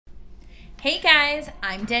Hey guys,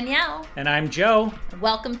 I'm Danielle. And I'm Joe.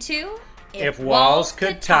 Welcome to If Walls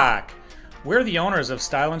Could Talk. We're the owners of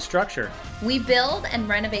Style and Structure. We build and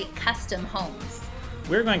renovate custom homes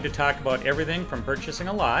We're going to talk about everything from purchasing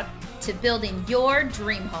a lot. to building your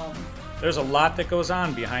dream home. There's a lot that goes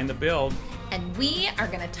on behind the build. And we are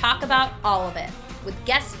going to talk about all of it with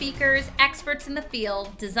guest speakers, experts in the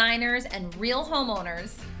field, designers, and real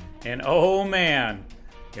homeowners. And oh man,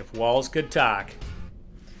 if walls could talk.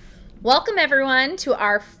 Welcome everyone to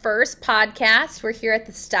our first podcast. We're here at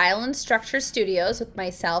the Style and Structure Studios with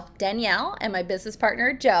myself, Danielle, and my business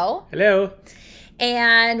partner, Joe. Hello.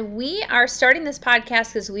 And we are starting this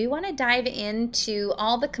podcast because we want to dive into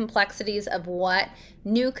all the complexities of what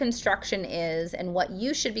new construction is and what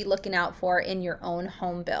you should be looking out for in your own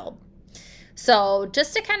home build. So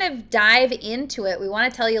just to kind of dive into it, we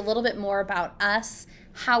want to tell you a little bit more about us,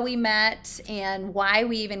 how we met, and why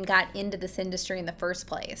we even got into this industry in the first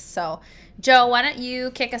place. So Joe, why don't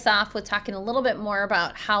you kick us off with talking a little bit more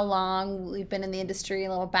about how long we've been in the industry, a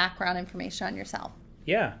little background information on yourself.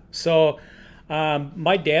 Yeah. So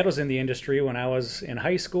my dad was in the industry when I was in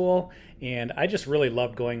high school, and I just really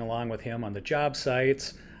loved going along with him on the job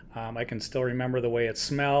sites. I can still remember the way it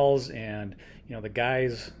smells and, the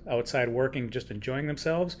guys outside working, just enjoying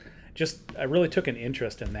themselves. I really took an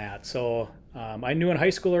interest in that. So I knew in high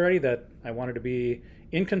school already that I wanted to be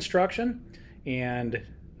in construction, and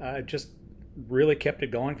just really kept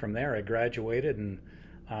it going from there. I graduated and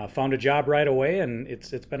found a job right away, and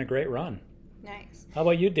it's been a great run. Nice. How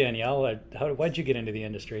about you, Danielle? Why'd you get into the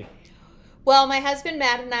industry? Well, my husband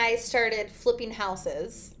Matt and I started flipping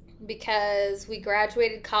houses because we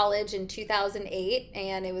graduated college in 2008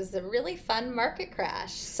 and it was a really fun market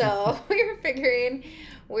crash. So we were figuring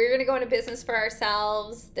we were going to go into business for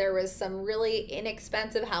ourselves. There was some really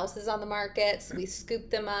inexpensive houses on the market, so we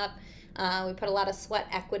scooped them up. We put a lot of sweat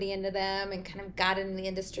equity into them and kind of got into the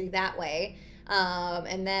industry that way.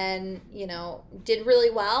 And then, did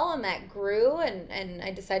really well, and that grew, and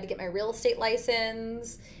I decided to get my real estate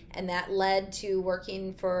license, and that led to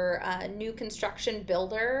working for a new construction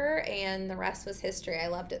builder, and the rest was history. I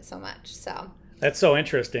loved it so much. So That's so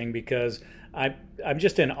interesting because I'm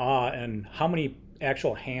just in awe and how many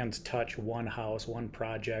actual hands touch one house, one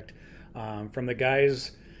project, from the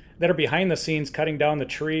guys that are behind the scenes cutting down the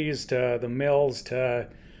trees to the mills to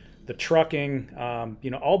the trucking,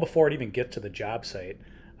 all before it even gets to the job site.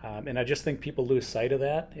 And I just think people lose sight of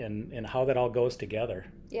that and how that all goes together.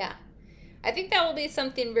 yeah. I think that will be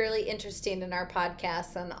something really interesting in our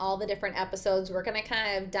podcast on all the different episodes. We're going to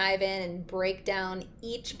kind of dive in and break down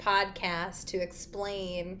each podcast to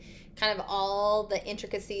explain kind of all the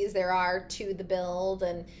intricacies there are to the build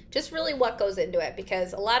and just really what goes into it,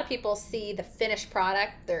 because a lot of people see the finished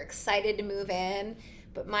product, they're excited to move in,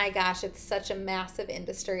 but my gosh, it's such a massive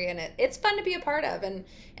industry, and it's fun to be a part of.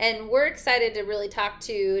 And we're excited to really talk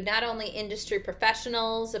to not only industry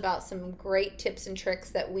professionals about some great tips and tricks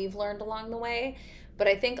that we've learned along the way, but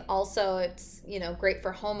I think also it's, great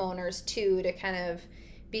for homeowners too, to kind of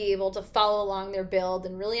be able to follow along their build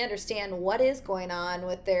and really understand what is going on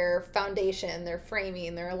with their foundation, their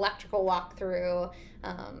framing, their electrical walkthrough,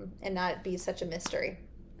 and not be such a mystery.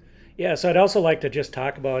 Yeah, so I'd also like to just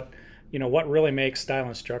talk about what really makes Style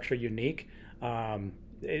and Structure unique.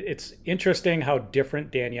 It's interesting how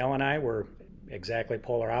different Danielle and I were. Exactly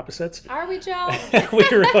polar opposites. Are we, Joe? We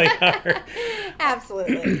really are.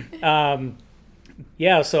 Absolutely.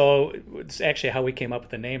 Yeah, so it's actually how we came up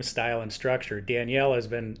with the name Style and Structure. Danielle has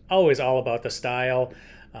been always all about the style,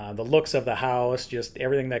 the looks of the house, just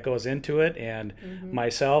everything that goes into it, and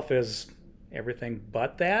myself is everything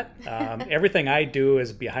but that. Everything I do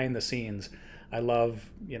is behind the scenes. I love,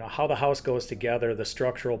 how the house goes together, the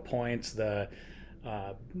structural points, the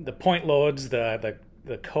point loads, the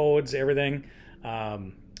codes, everything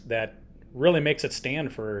that really makes it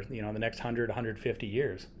stand for, the next 100, 150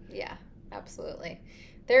 years. Yeah, absolutely.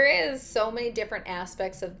 There is so many different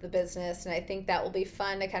aspects of the business, and I think that will be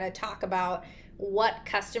fun to kind of talk about what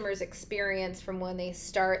customers experience from when they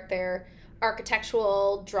start their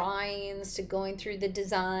architectural drawings to going through the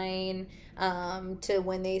design, to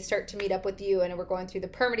when they start to meet up with you and we're going through the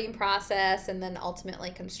permitting process and then ultimately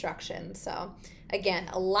construction. So again,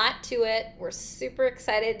 a lot to it. We're super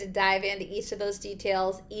excited to dive into each of those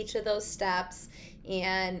details, each of those steps,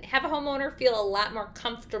 and have a homeowner feel a lot more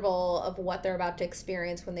comfortable of what they're about to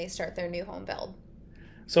experience when they start their new home build.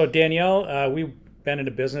 So Danielle, we've been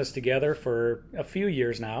into business together for a few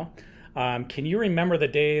years now. Can you remember the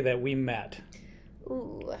day that we met?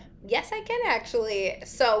 Ooh, yes, I can actually.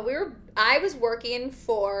 So I was working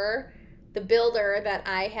for the builder that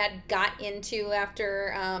I had got into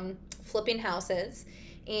after flipping houses,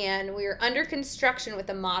 and we were under construction with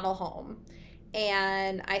a model home.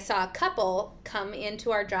 And I saw a couple come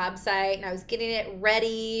into our job site, and I was getting it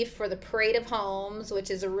ready for the Parade of Homes, which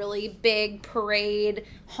is a really big parade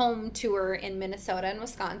home tour in Minnesota and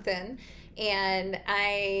Wisconsin. And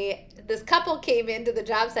this couple came into the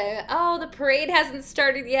job site. Oh, the parade hasn't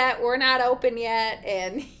started yet. We're not open yet.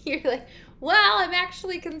 And you're like, well, I'm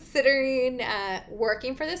actually considering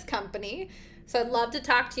working for this company. So I'd love to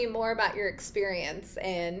talk to you more about your experience.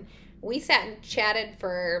 And we sat and chatted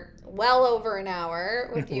for well over an hour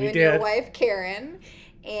with you and your wife, Karen.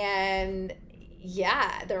 And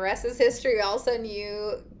yeah, the rest is history. All of a sudden,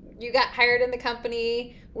 you got hired in the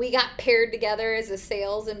company. We got paired together as a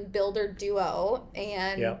sales and builder duo.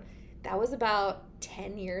 And that was about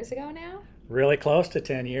 10 years ago now. Really close to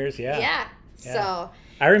 10 years, yeah. Yeah. So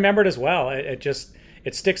I remember it as well.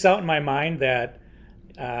 It sticks out in my mind that,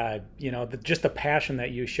 just the passion that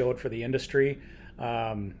you showed for the industry.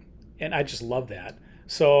 And I just love that.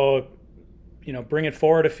 So, bring it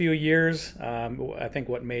forward a few years. I think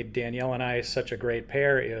what made Danielle and I such a great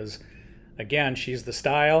pair is, again, she's the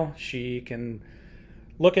style. She can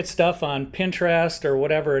look at stuff on Pinterest or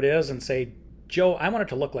whatever it is and say, Joe, I want it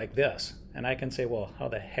to look like this. And I can say, well, how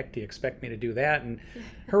the heck do you expect me to do that? And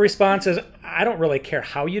her response is, I don't really care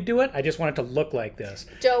how you do it. I just want it to look like this.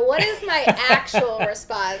 Joe, what is my actual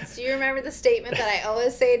response? Do you remember the statement that I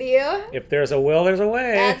always say to you? If there's a will, there's a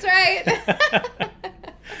way. That's right.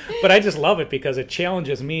 But I just love it because it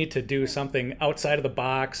challenges me to do something outside of the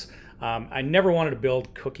box. I never wanted to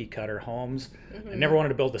build cookie cutter homes. I never wanted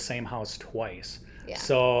to build the same house twice. Yeah.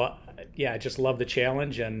 So, I just love the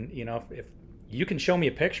challenge. And, if you can show me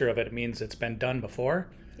a picture of it, it means it's been done before.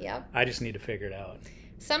 Yep. I just need to figure it out.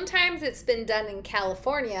 Sometimes it's been done in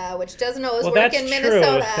California, which doesn't always work in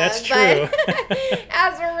Minnesota. That's true. But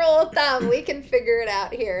as a rule of thumb, we can figure it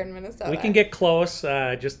out here in Minnesota. We can get close,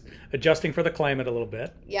 just adjusting for the climate a little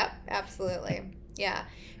bit. Yep, absolutely. Yeah.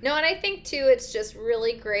 No, and I think, too, it's just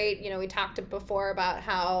really great. We talked before about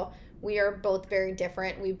how we are both very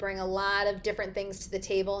different. We bring a lot of different things to the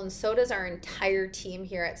table, and so does our entire team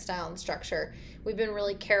here at Style and Structure. We've been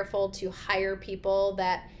really careful to hire people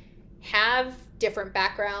that have different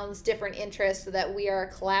backgrounds, different interests, so that we are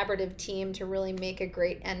a collaborative team to really make a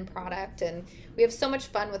great end product. And we have so much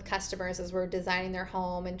fun with customers as we're designing their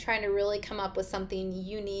home and trying to really come up with something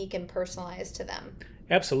unique and personalized to them.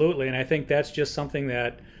 Absolutely, and I think that's just something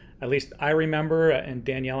that at least I remember, and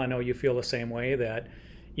Danielle, I know you feel the same way, that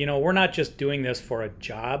we're not just doing this for a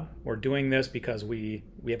job. We're doing this because we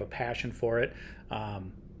have a passion for it.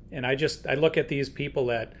 And I look at these people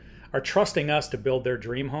that are trusting us to build their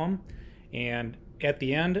dream home. And at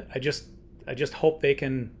the end, I just hope they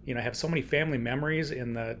can, have so many family memories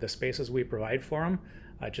in the spaces we provide for them.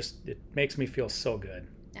 It makes me feel so good.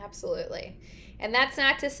 Absolutely. And that's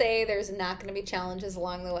not to say there's not going to be challenges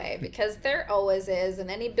along the way, because there always is. And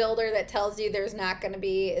any builder that tells you there's not going to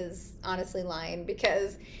be is honestly lying,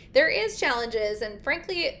 because there is challenges. And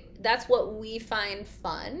frankly, that's what we find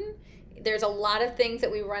fun. There's a lot of things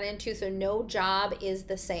that we run into, so no job is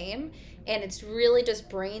the same. And it's really just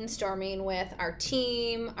brainstorming with our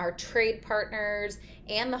team, our trade partners,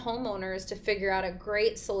 and the homeowners to figure out a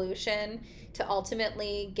great solution to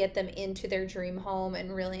ultimately get them into their dream home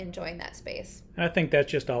and really enjoying that space. And I think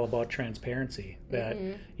that's just all about transparency. That,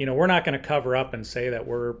 we're not going to cover up and say that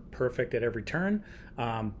we're perfect at every turn,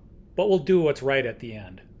 but we'll do what's right at the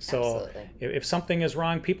end. So if something is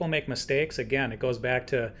wrong, people make mistakes. Again, it goes back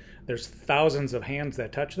to there's thousands of hands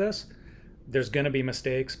that touch this. There's going to be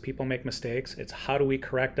mistakes. People make mistakes. It's how do we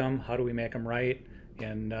correct them? How do we make them right?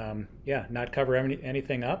 And not cover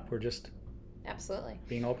anything up. We're just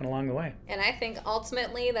being open along the way. And I think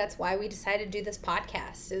ultimately that's why we decided to do this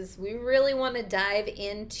podcast, is we really want to dive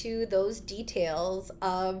into those details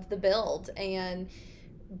of the build and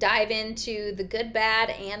dive into the good,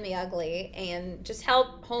 bad, and the ugly, and just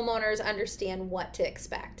help homeowners understand what to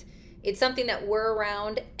expect. It's something that we're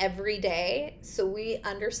around every day, so we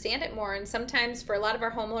understand it more. And sometimes for a lot of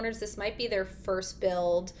our homeowners, this might be their first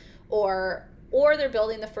build, or they're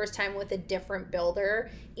building the first time with a different builder.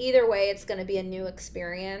 Either way, it's going to be a new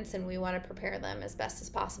experience, and we want to prepare them as best as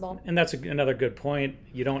possible. And that's another good point.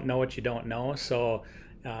 You don't know what you don't know. So,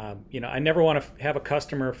 I never want to have a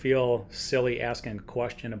customer feel silly asking a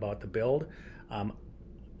question about the build.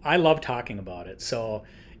 I love talking about it. So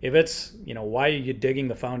if it's, why are you digging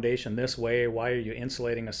the foundation this way? Why are you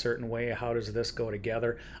insulating a certain way? How does this go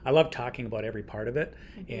together? I love talking about every part of it.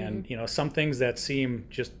 And, some things that seem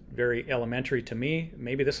just very elementary to me,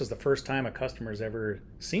 maybe this is the first time a customer's ever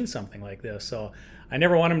seen something like this. So I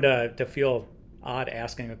never want them to feel odd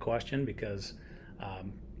asking a question, because,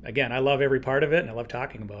 again, I love every part of it, and I love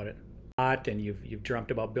talking about it. And you've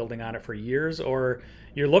dreamt about building on it for years, or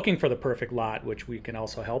you're looking for the perfect lot, which we can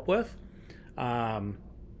also help with. And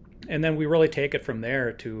then we really take it from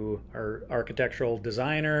there to our architectural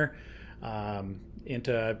designer,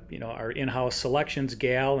 into our in-house selections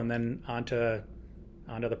gal, and then onto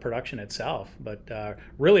the production itself. But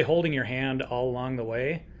really holding your hand all along the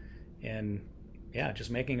way, and yeah,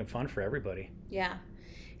 just making it fun for everybody. Yeah.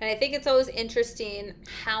 And I think it's always interesting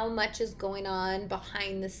how much is going on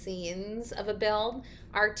behind the scenes of a build.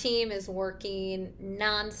 Our team is working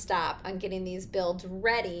nonstop on getting these builds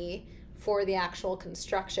ready for the actual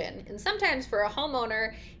construction. And sometimes for a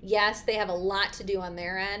homeowner, yes, they have a lot to do on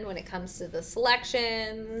their end when it comes to the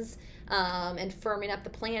selections and firming up the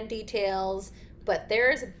plan details. But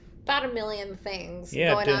there's about a million things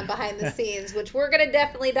going on behind the scenes, which we're going to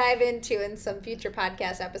definitely dive into in some future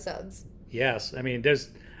podcast episodes. Yes. I mean, there's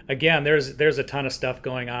a ton of stuff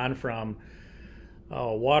going on, from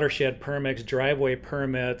watershed permits, driveway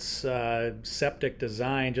permits, septic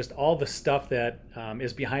design, just all the stuff that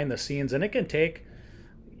is behind the scenes. And it can take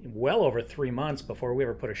well over 3 months before we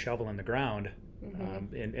ever put a shovel in the ground.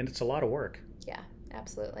 Mm-hmm. And it's a lot of work. Yeah,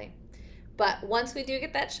 absolutely. But once we do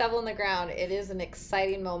get that shovel in the ground, it is an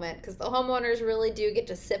exciting moment, because the homeowners really do get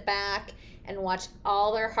to sit back and watch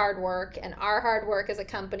all their hard work and our hard work as a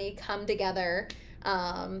company come together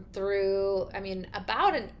through,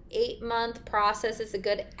 about an 8-month process is a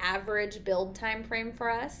good average build time frame for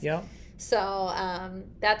us. Yeah. So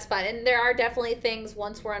that's fun. And there are definitely things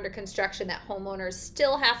once we're under construction that homeowners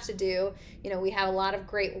still have to do. We have a lot of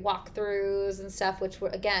great walkthroughs and stuff, which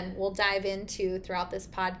we'll dive into throughout this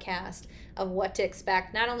podcast of what to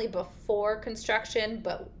expect, not only before construction,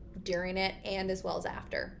 but during it and as well as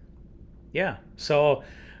after. Yeah. So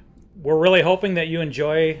we're really hoping that you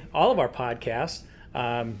enjoy all of our podcasts,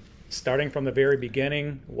 starting from the very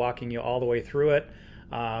beginning, walking you all the way through it,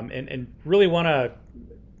 and really want to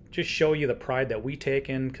just show you the pride that we take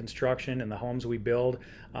in construction and the homes we build,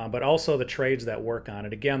 but also the trades that work on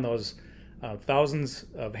it. Again, those thousands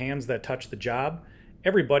of hands that touch the job,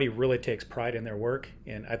 everybody really takes pride in their work,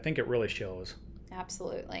 and I think it really shows.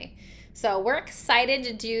 Absolutely. So we're excited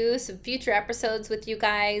to do some future episodes with you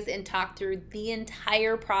guys and talk through the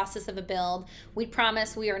entire process of a build. We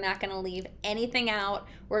promise we are not going to leave anything out.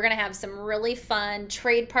 We're going to have some really fun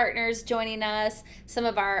trade partners joining us, some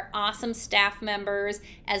of our awesome staff members,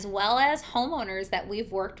 as well as homeowners that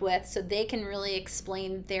we've worked with, so they can really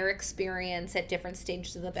explain their experience at different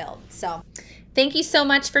stages of the build. So thank you so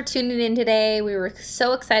much for tuning in today. We were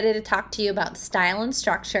so excited to talk to you about style and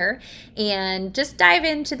structure and just dive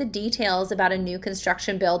into the details about a new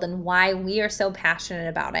construction build and why we are so passionate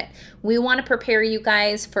about it. We want to prepare you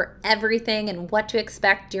guys for everything and what to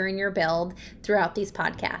expect during your build throughout these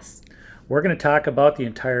podcasts. We're going to talk about the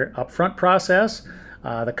entire upfront process,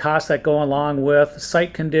 the costs that go along with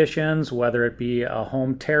site conditions, whether it be a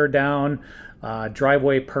home tear down,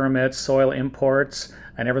 driveway permits, soil imports,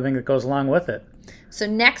 and everything that goes along with it. So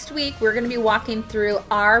next week, we're going to be walking through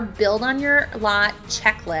our Build on Your Lot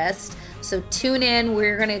checklist. So tune in.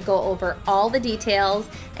 We're going to go over all the details.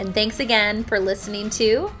 And thanks again for listening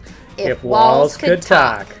to If Walls Could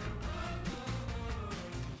Talk.